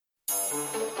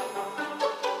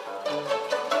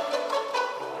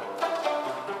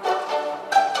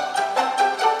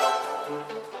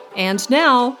And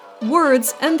now,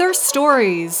 Words and Their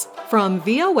Stories from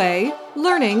VOA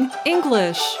Learning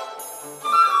English.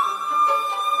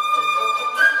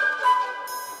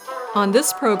 On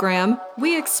this program,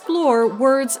 we explore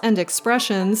words and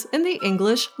expressions in the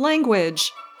English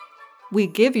language. We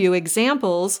give you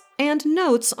examples and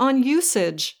notes on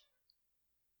usage.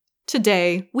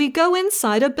 Today, we go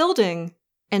inside a building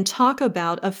and talk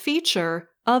about a feature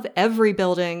of every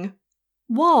building: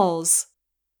 walls.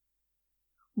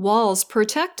 Walls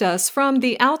protect us from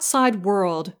the outside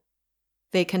world.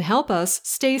 They can help us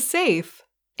stay safe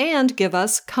and give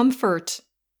us comfort.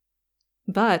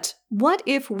 But what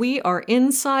if we are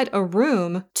inside a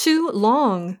room too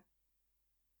long?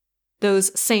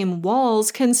 Those same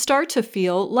walls can start to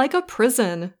feel like a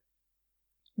prison.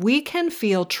 We can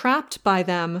feel trapped by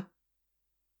them.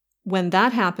 When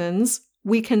that happens,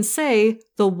 we can say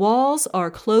the walls are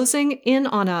closing in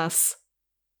on us.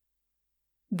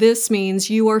 This means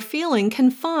you are feeling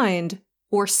confined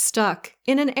or stuck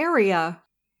in an area.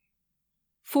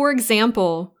 For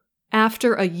example,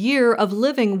 after a year of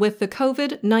living with the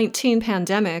COVID-19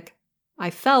 pandemic,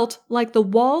 I felt like the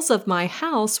walls of my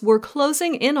house were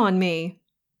closing in on me.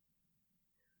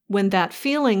 When that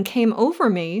feeling came over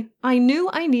me, I knew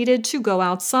I needed to go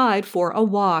outside for a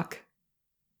walk.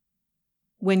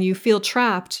 When you feel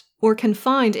trapped or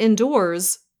confined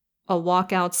indoors, a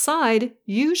walk outside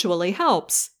usually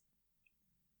helps.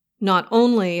 Not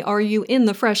only are you in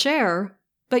the fresh air,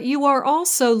 but you are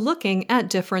also looking at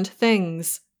different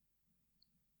things.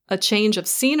 A change of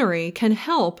scenery can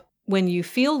help when you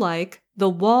feel like the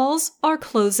walls are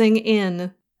closing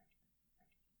in.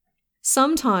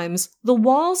 Sometimes the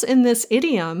walls in this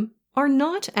idiom are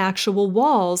not actual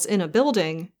walls in a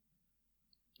building.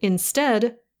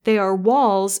 Instead, they are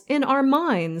walls in our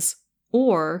minds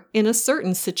or in a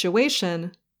certain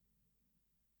situation.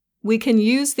 We can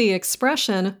use the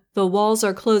expression, "the walls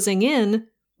are closing in,"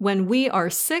 when we are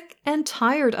sick and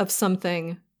tired of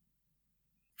something.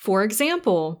 For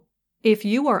example, if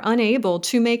you are unable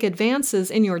to make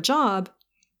advances in your job,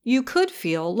 you could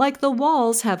feel like the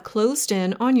walls have closed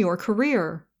in on your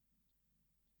career.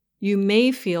 You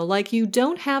may feel like you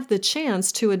don't have the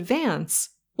chance to advance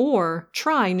or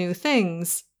try new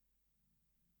things.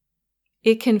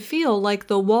 It can feel like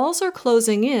the walls are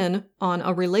closing in on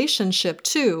a relationship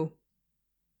too.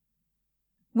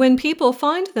 When people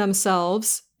find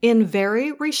themselves in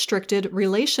very restricted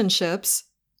relationships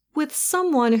with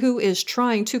someone who is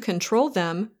trying to control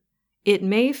them, it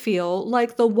may feel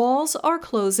like the walls are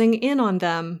closing in on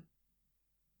them.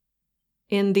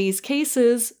 In these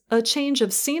cases, a change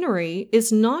of scenery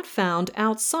is not found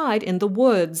outside in the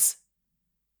woods.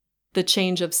 The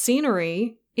change of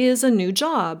scenery is a new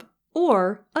job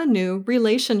or a new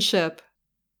relationship.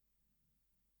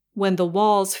 When the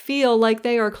walls feel like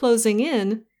they are closing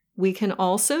in, we can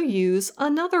also use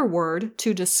another word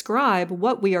to describe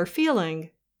what we are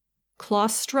feeling: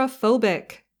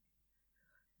 claustrophobic.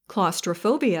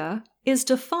 Claustrophobia is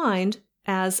defined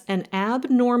as an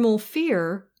abnormal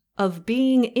fear of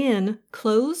being in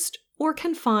closed or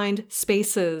confined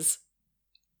spaces.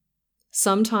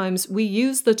 Sometimes we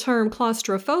use the term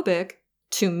claustrophobic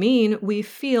to mean we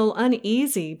feel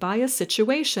uneasy by a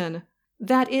situation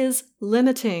that is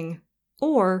limiting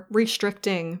or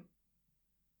restricting.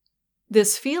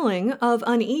 This feeling of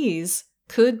unease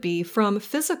could be from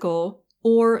physical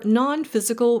or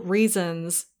non-physical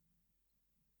reasons.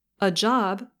 A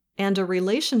job and a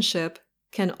relationship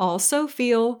can also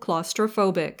feel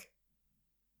claustrophobic.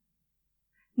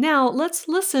 Now let's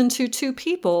listen to two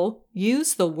people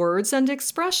use the words and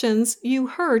expressions you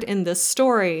heard in this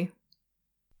story.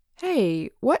 Hey,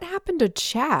 what happened to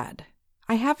Chad?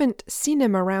 I haven't seen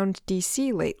him around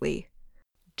DC lately.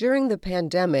 During the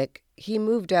pandemic, he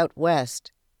moved out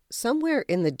west, somewhere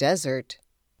in the desert.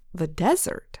 The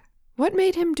desert? What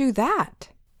made him do that?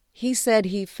 He said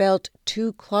he felt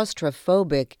too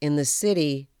claustrophobic in the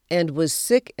city and was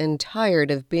sick and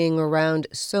tired of being around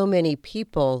so many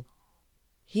people.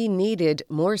 He needed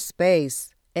more space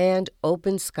and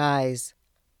open skies.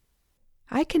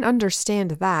 I can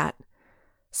understand that.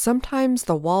 Sometimes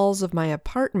the walls of my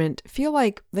apartment feel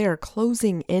like they are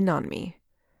closing in on me.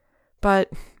 But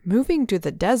moving to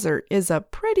the desert is a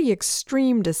pretty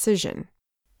extreme decision.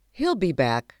 He'll be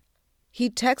back. He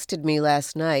texted me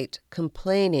last night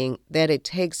complaining that it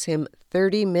takes him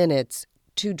 30 minutes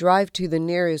to drive to the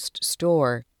nearest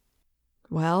store.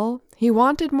 Well, he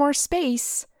wanted more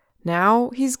space. Now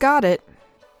he's got it.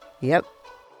 Yep.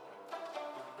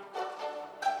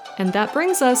 And that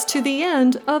brings us to the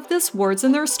end of this Words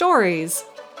and Their Stories.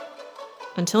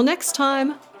 Until next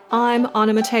time, I'm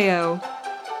Anna Mateo.